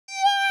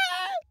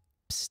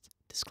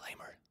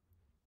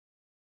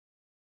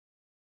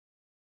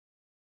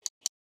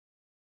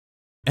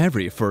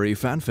Every furry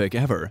fanfic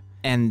ever.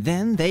 And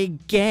then they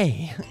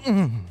gay.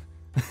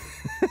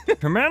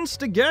 Commence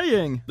the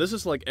gaying! This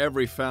is like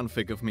every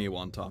fanfic of me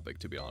one topic,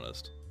 to be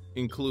honest.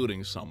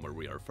 Including some where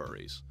we are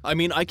furries. I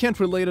mean, I can't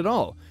relate at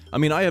all. I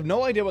mean, I have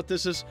no idea what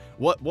this is.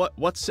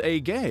 What's a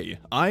gay?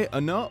 I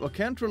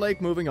can't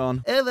relate. Moving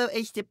on. Oh,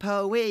 it's the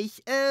poets.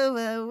 Prepare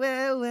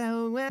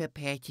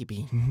to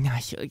be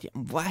nuzzled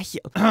and washed.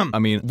 I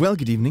mean, well,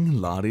 good evening,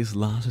 lotties,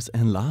 lasses,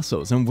 and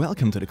lassos, and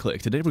welcome to The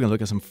Click. Today we're gonna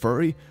look at some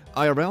furry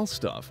IRL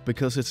stuff,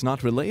 because it's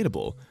not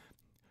relatable.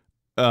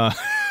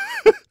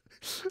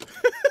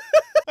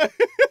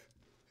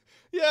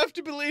 You have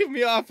to believe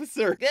me,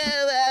 officer!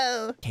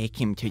 Go! Take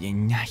him to the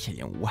nuzzle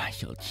and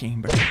washed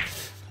chamber.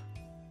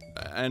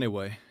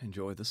 Anyway,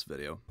 enjoy this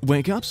video.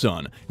 Wake up,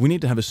 son. We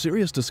need to have a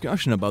serious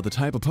discussion about the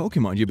type of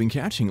Pokemon you've been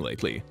catching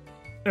lately.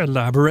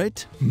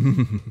 Elaborate?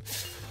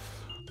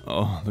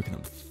 Oh, look at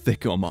them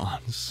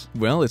thickomons.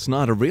 Well, it's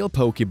not a real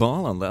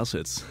Pokeball unless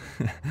it's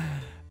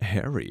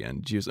hairy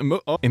and juicy.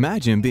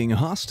 Imagine being a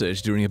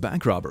hostage during a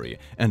bank robbery,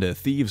 and the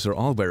thieves are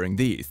all wearing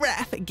these.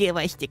 Raph, give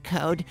us the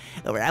code,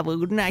 or I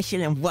will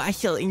nuzzle and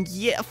washle and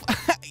yip.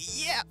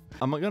 Yep.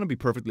 I'm gonna be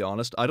perfectly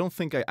honest, I don't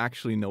think I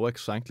actually know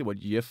exactly what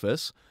YIF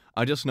is.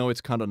 I just know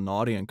it's kind of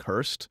naughty and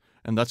cursed,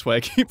 and that's why I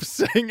keep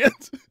saying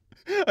it.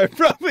 I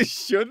probably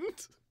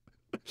shouldn't.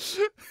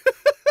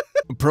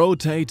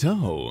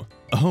 Potato.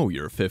 Oh,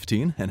 you're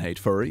 15 and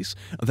hate furries?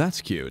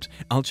 That's cute.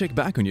 I'll check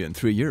back on you in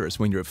 3 years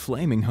when you're a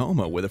flaming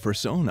homo with a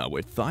fursona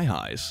with thigh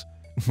highs.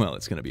 Well,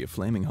 it's gonna be a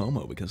flaming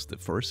homo because the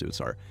fursuits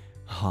are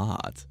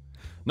hot.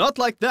 Not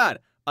like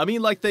that! I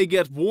mean like they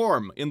get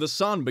warm in the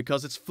sun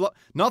because it's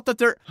not that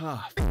they're—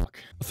 fuck.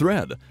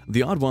 Thread.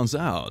 The odd one's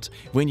out.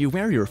 When you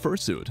wear your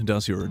fursuit,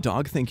 does your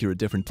dog think you're a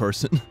different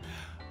person?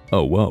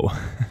 Oh, whoa.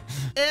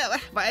 Ew,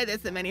 why are there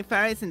so many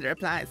furries in the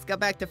replies? Go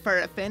back to fur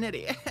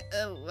affinity.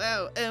 Oh,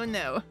 whoa, oh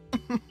no.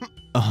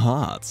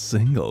 Hot,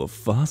 single,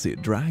 fuzzy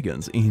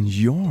dragons in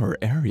your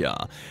area.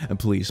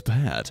 Please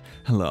pet.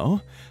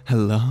 Hello?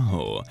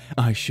 Hello.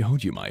 I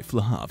showed you my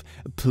fluff.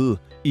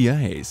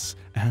 Yes.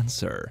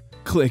 Answer.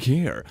 Click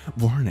here.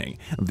 Warning.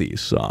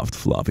 These soft,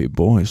 fluffy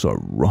boys are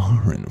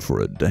roaring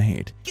for a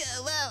date.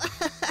 Well,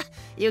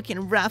 you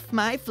can rough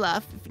my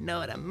fluff if you know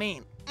what I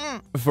mean.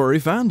 Furry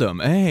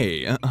fandom,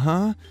 hey,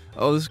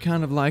 Oh, this is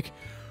kind of like,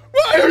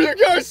 why are you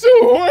guys so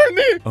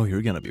horny? Oh,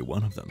 you're gonna be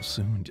one of them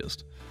soon,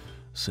 just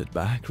sit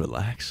back,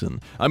 relax,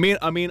 and— I mean,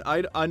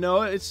 I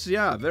know it's,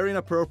 yeah, very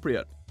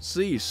inappropriate.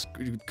 Cease,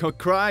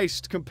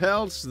 Christ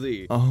compels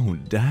thee. Oh,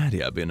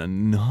 daddy, I've been a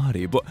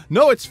naughty boy.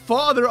 No, it's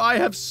father, I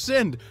have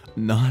sinned.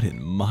 Not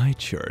in my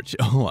church.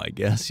 Oh, I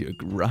guess you're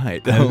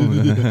right. Yeah.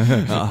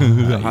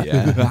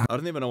 I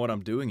don't even know what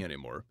I'm doing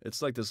anymore.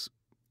 It's like this—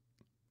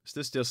 is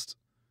this just—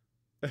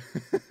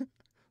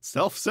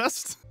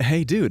 self-cessed?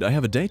 Hey dude, I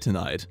have a date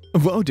tonight.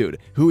 Whoa dude,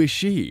 who is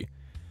she?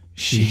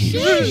 She.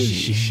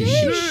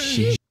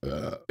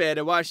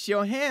 Better wash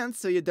your hands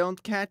so you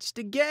don't catch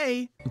the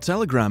gay.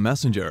 Telegram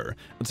Messenger.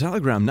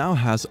 Telegram now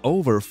has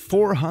over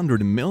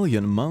 400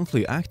 million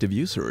monthly active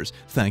users.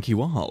 Thank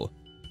you all.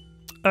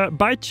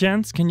 By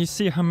chance, can you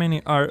see how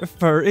many are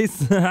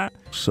furries?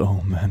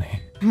 So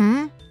many.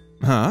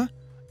 Huh?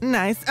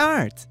 Nice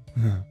art.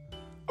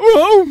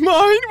 Oh,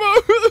 mine!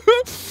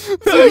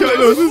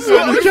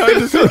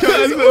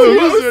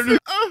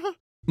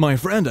 My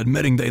friend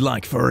admitting they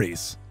like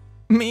furries.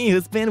 Me,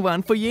 who's been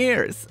one for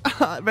years.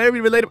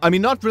 Very relatable. I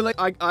mean, not really.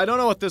 I don't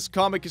know what this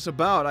comic is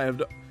about. I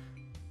have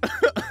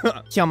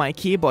So my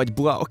keyboard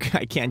broke.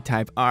 I can't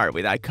type R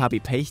without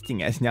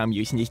copy-pasting as now I'm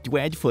using this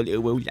dreadful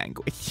Uru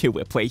language to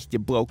replace the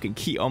broken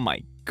key. Oh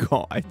my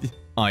god.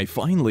 I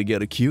finally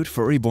get a cute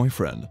furry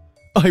boyfriend.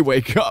 I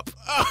wake up.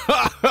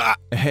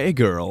 Hey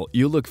girl,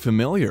 you look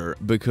familiar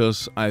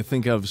because I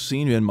think I've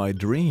seen you in my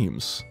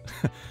dreams.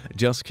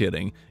 Just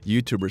kidding.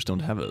 YouTubers don't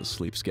have a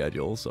sleep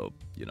schedule, so,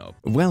 you know.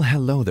 Well,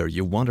 hello there,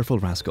 you wonderful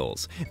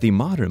rascals. The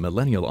modern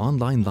millennial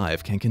online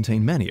life can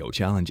contain many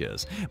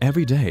challenges.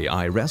 Every day,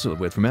 I wrestle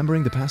with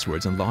remembering the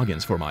passwords and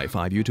logins for my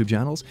 5 YouTube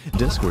channels,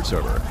 Discord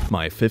server,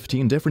 my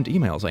 15 different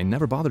emails I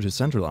never bothered to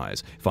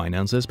centralize,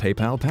 finances,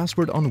 PayPal,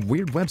 password on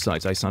weird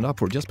websites I signed up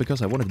for just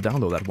because I wanted to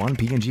download that one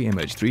PNG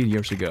image 3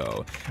 years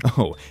ago.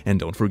 Oh, and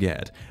don't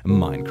forget,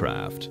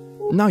 Minecraft.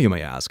 Now you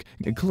may ask,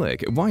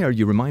 Click, why are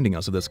you reminding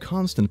us of this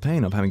constant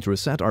pain of having to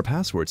reset our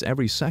passwords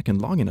every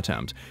second login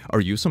attempt?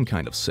 Are you some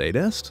kind of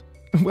sadist?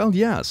 Well,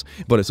 yes,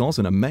 but it's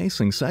also an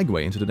amazing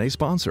segue into today's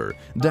sponsor,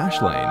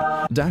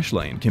 Dashlane.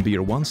 Dashlane can be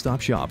your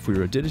one-stop shop for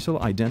your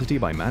digital identity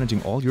by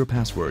managing all your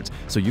passwords,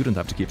 so you don't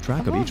have to keep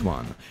track of each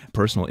one.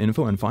 Personal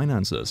info and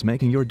finances,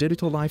 making your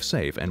digital life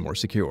safe and more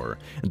secure.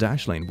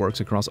 Dashlane works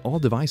across all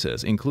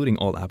devices, including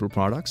all Apple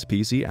products,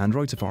 PC,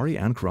 Android, Safari,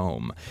 and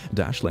Chrome.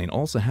 Dashlane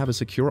also have a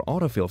secure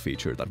autofill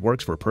feature that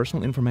works for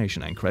personal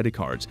information and credit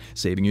cards,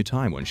 saving you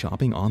time when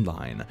shopping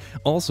online.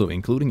 Also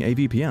including a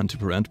VPN to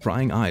prevent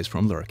prying eyes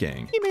from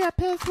lurking. Give me a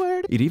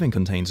password. It even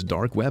contains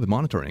dark web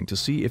monitoring to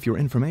see if your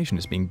information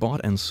is being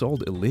bought and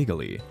sold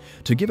illegally.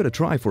 To give it a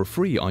try for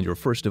free on your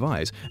first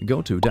device,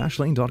 go to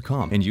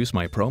dashlane.com and use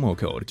my promo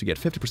code to get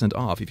 50%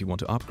 off if you want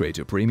to upgrade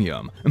to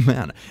premium.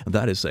 Man,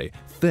 that is a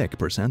thick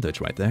percentage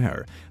right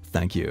there.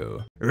 Thank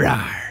you.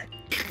 Rawr.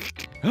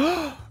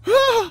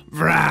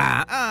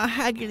 Rah.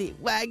 Haggly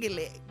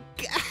waggly.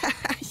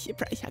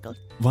 Surprise huggle.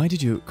 Why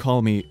did you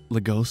call me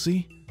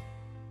Legosi?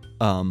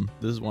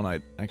 This is one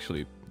I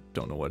actually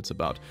don't know what it's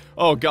about.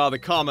 Oh god, the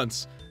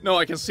comments! No,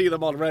 I can see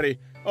them already.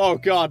 Oh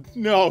god,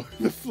 no,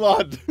 the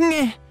flood!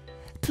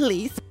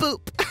 Please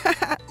boop.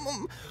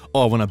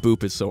 Oh, when I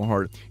boop it's so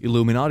hard.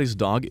 Illuminati's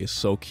dog is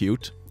so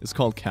cute. It's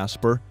called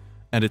Casper,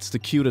 and it's the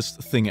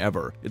cutest thing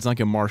ever. It's like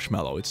a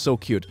marshmallow. It's so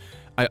cute.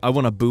 I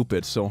want to boop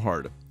it so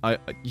hard.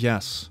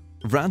 Yes.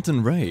 Rant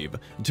and rave.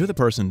 To the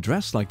person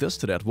dressed like this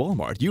today at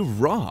Walmart, you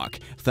rock!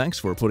 Thanks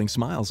for putting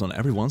smiles on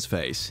everyone's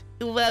face.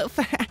 Well,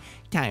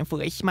 time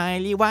for a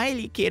smiley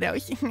wiley,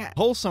 kiddos.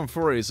 Wholesome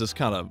furries is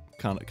kind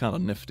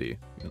of nifty.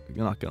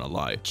 You're not gonna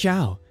lie.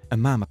 Ciao, a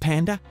mama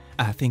panda.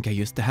 I think I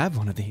used to have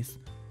one of these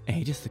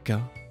ages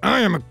ago. I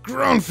am a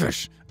grown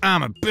fish.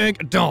 I'm a big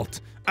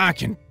adult. I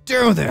can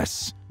do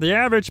this. The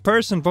average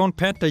person won't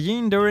pet a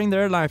yin during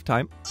their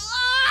lifetime.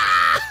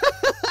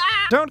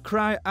 Don't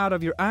cry out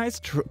of your eyes.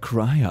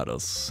 Cry out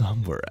of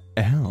somewhere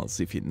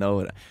else if you know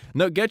it.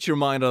 No, get your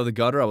mind out of the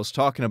gutter. I was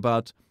talking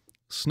about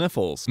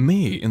sniffles.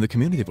 Me in the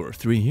community for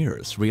 3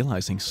 years,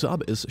 realizing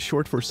sub is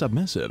short for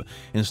submissive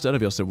instead of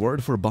just a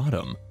word for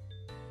bottom.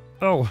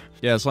 Oh.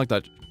 Yeah, it's like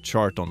that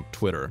chart on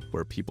Twitter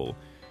where people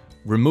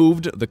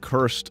removed the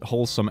cursed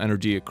wholesome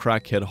energy,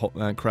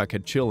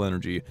 crackhead chill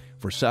energy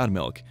for sad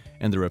milk,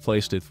 and they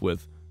replaced it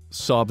with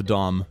sub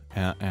dom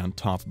and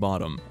top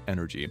bottom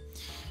energy.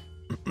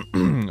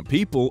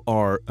 People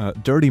are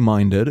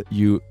dirty-minded.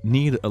 You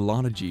need a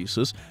lot of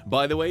Jesus.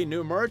 By the way,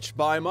 new merch,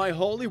 buy my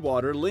holy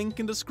water, link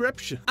in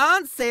description.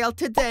 On sale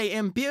today,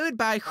 imbued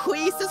by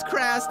Jesus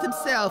Christ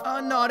himself.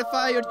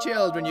 Notify your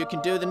children. You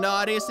can do the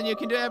naughties and you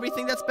can do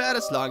everything that's bad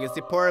as long as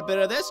you pour a bit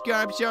of this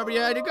garbage over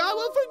your head and God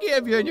will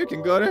forgive you and you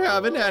can go to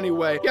heaven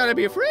anyway. Gotta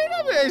be afraid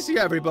of facing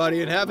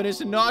everybody in heaven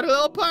is not a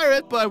little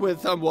pirate, but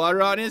with some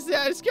water on his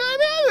head, it's gonna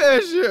be a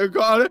mission.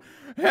 Go to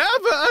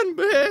heaven,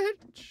 bitch.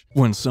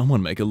 When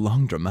someone make a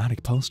long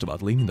dramatic post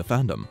about leaving the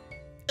fandom.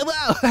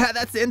 Wow,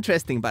 that's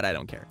interesting, but I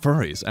don't care.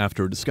 Furries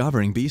after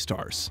discovering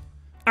Beastars.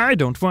 I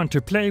don't want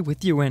to play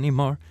with you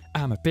anymore.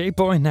 I'm a big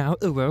boy now,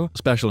 ooh.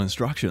 Special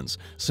instructions.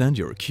 Send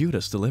your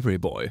cutest delivery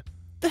boy.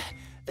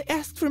 They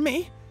asked for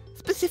me,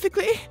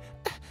 specifically.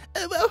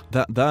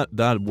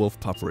 That wolf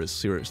puffer is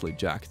seriously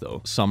jacked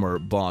though. Summer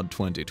bod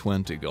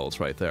 2020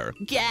 goals right there.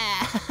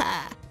 Yeah,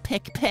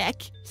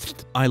 peck.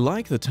 I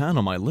like the tan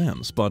on my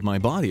limbs, but my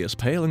body is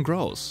pale and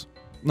gross.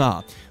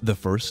 The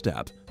first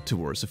step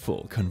towards a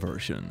full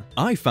conversion.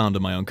 I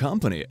founded my own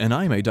company and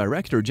I'm a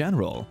director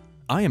general.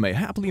 I am a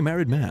happily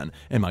married man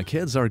and my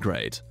kids are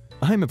great.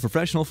 I'm a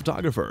professional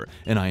photographer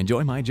and I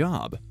enjoy my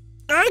job.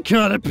 I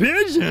caught a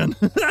pigeon!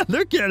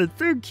 Look at it,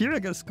 so cute, I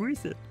gotta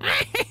squeeze it.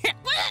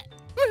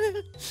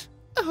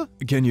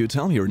 Can you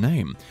tell me your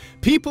name?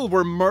 People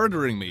were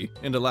murdering me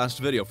in the last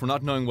video for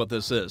not knowing what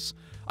this is.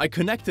 I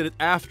connected it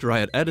after I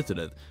had edited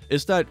it.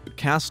 It's that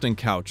casting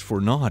couch for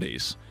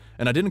naughties.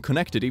 And I didn't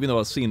connect it even though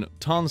I've seen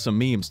tons of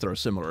memes that are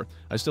similar.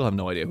 I still have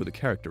no idea who the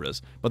character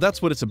is. But that's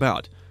what it's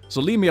about.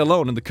 So leave me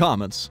alone in the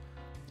comments.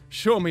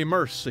 Show me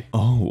mercy.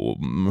 Oh,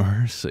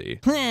 mercy.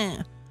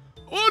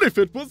 What if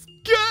it was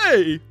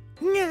gay?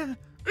 Yeah.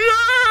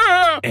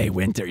 Hey,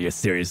 Winter, you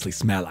seriously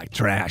smell like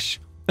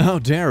trash. How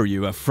dare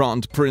you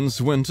affront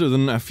Prince Winter, the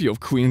nephew of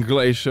Queen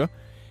Glacier?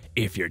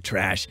 If you're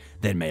trash,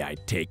 then may I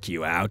take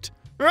you out?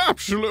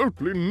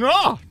 Absolutely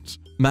not!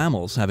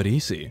 Mammals have it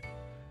easy.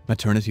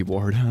 Maternity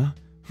ward, huh?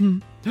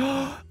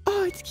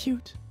 Oh, it's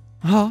cute.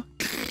 Huh?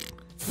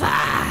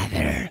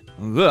 Father!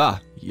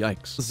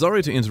 Yikes.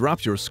 Sorry to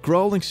interrupt your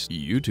scrolling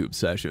YouTube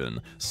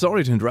session.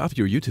 Sorry to interrupt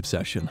your YouTube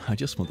session. I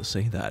just want to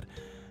say that.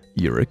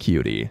 You're a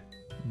cutie.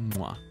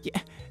 Mwah.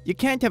 Yeah, you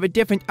can't have a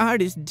different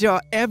artist draw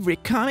every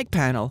comic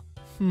panel.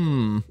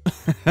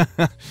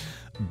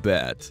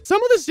 Bet.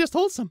 Some of this is just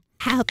wholesome.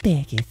 How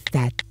big is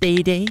that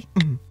BD?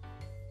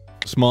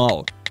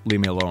 Small. Leave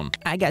me alone.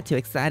 I got too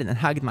excited and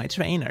hugged my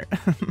trainer.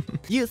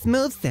 Use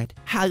moveset.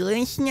 Huggle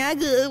and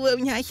snuggle.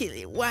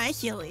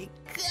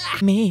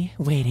 Me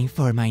waiting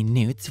for my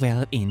new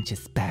 12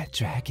 inches bad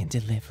dragon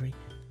delivery.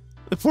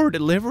 For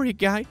delivery,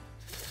 guy?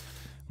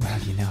 Well,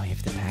 you know,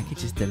 if the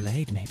package is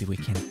delayed, maybe we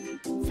can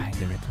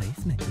find a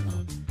replacement,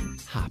 little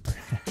hopper.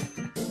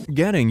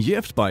 Getting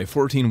yiffed by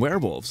 14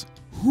 werewolves.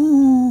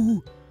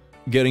 Whoo!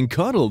 Getting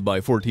cuddled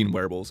by 14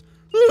 werewolves.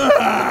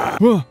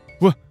 What?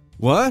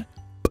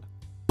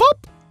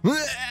 Pop! What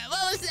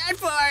was that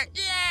for?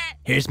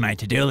 Here's my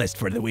to-do list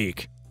for the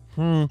week.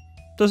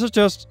 This is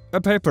just a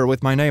paper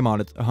with my name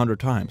on it 100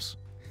 times.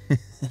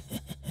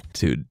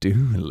 To-do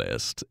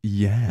list,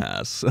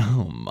 yes.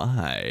 Oh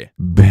my.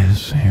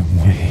 Busy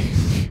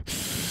week.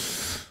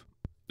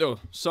 Oh,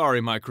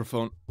 sorry,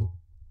 microphone.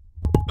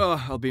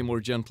 I'll be more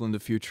gentle in the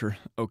future.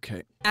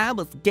 Okay. I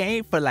was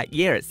gay for like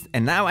years,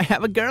 and now I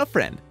have a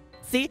girlfriend.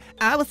 See,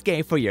 I was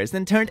gay for years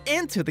and turned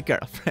into the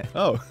girlfriend.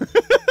 Oh.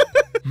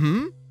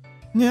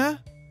 Yeah?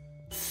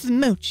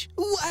 Smooch.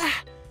 Wah!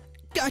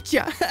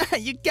 Gotcha.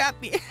 You got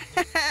me.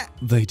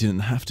 They didn't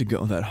have to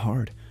go that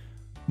hard.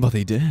 But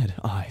they did,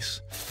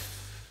 Ice.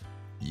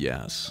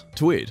 Yes.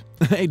 Tweet.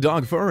 Hey,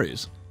 dog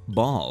furries.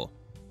 Ball.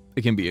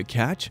 It can be a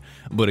catch,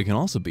 but it can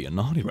also be a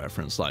naughty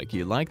reference like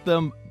you like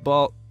them,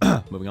 ball.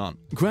 Moving on.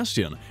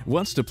 Question.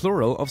 What's the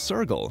plural of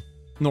Sergal?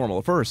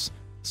 Normal first.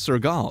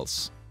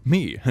 Sergals.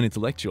 Me, an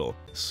intellectual.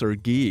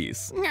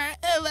 Sergees.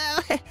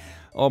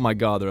 Oh my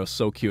god, they're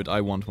so cute.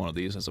 I want one of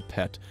these as a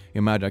pet.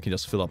 Imagine I can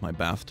just fill up my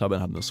bathtub and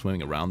have them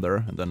swimming around there,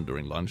 and then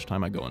during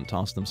lunchtime I go and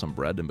toss them some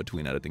bread in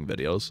between editing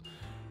videos.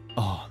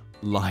 Oh,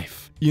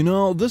 life. You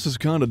know, this is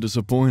kinda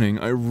disappointing.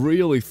 I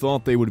really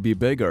thought they would be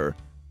bigger.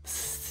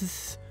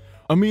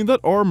 I mean, that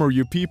armor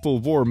you people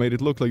wore made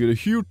it look like a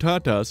huge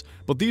tatas,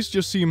 but these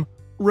just seem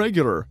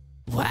regular.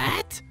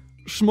 What?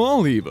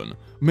 Small even.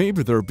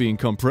 Maybe they're being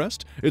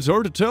compressed. It's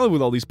hard to tell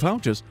with all these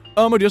pouches.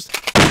 I'ma just...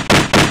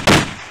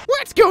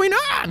 What's going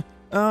on?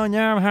 Oh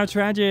no, how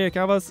tragic.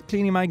 I was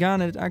cleaning my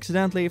gun and it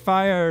accidentally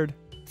fired.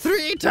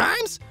 3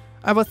 times?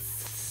 I was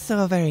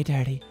so very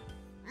dirty.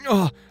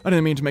 Oh, I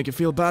didn't mean to make you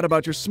feel bad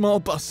about your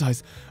small bust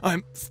size.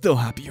 I'm still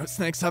happy you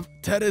snakes have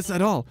teddies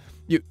at all.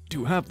 You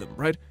do have them,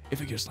 right? If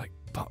you just like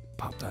pop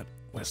that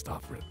west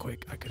off real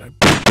quick, I could...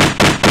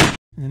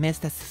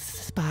 Missed a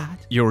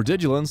spot. Your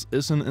vigilance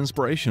is an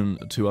inspiration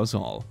to us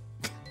all.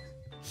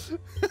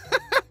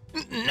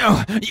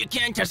 No, you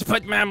can't just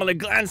put mammally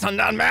glands on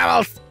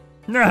non-mammals.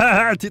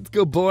 It's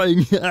go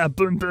boing.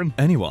 Boom, boom.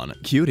 Anyone,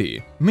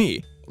 cutie,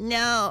 me.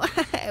 No,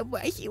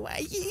 why?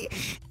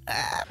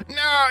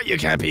 No, you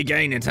can't be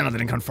gay, Nintendo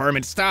didn't confirm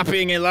it. Stop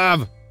being in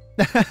love.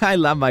 I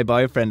love my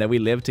boyfriend and we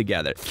live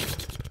together.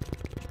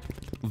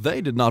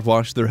 They did not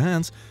wash their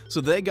hands, so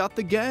they got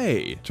the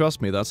gay.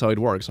 Trust me, that's how it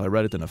works. I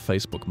read it in a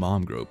Facebook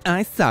mom group.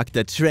 I sucked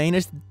the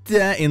trainer's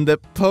in the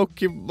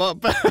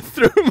Pokemon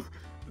bathroom.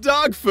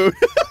 Dog food.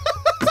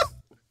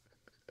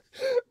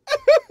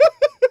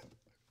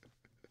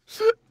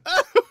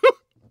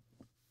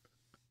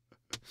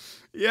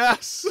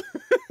 Yes!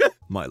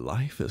 My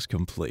life is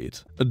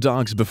complete.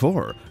 Dogs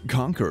before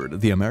conquered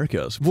the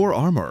Americas, wore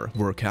armor,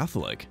 were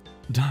Catholic.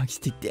 Dogs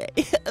today.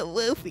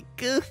 Woofy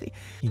goofy.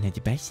 You know,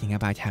 the best thing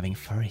about having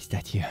fur is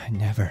that you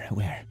never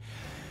wear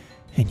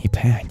any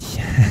pants.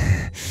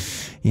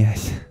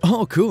 Yes.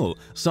 Oh, cool.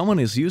 Someone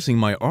is using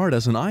my art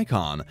as an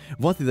icon.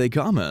 What did they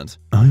comment?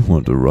 I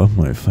want to rub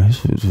my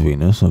face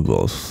between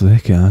Isabel's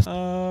thick ass.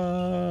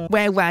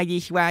 Well,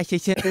 ladies,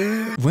 lasses,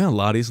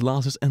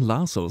 and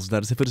lassos,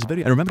 that is it for this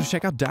video. And remember to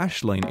check out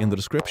Dashlane in the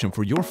description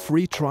for your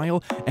free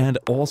trial and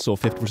also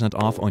 50%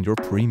 off on your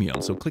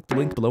premium. So click the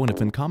link below in the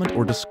pinned comment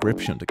or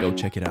description to go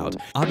check it out.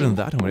 Other than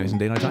that, have an amazing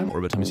day, night time, or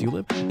whatever time you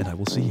live, and I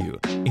will see you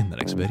in the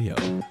next video.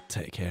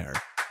 Take care.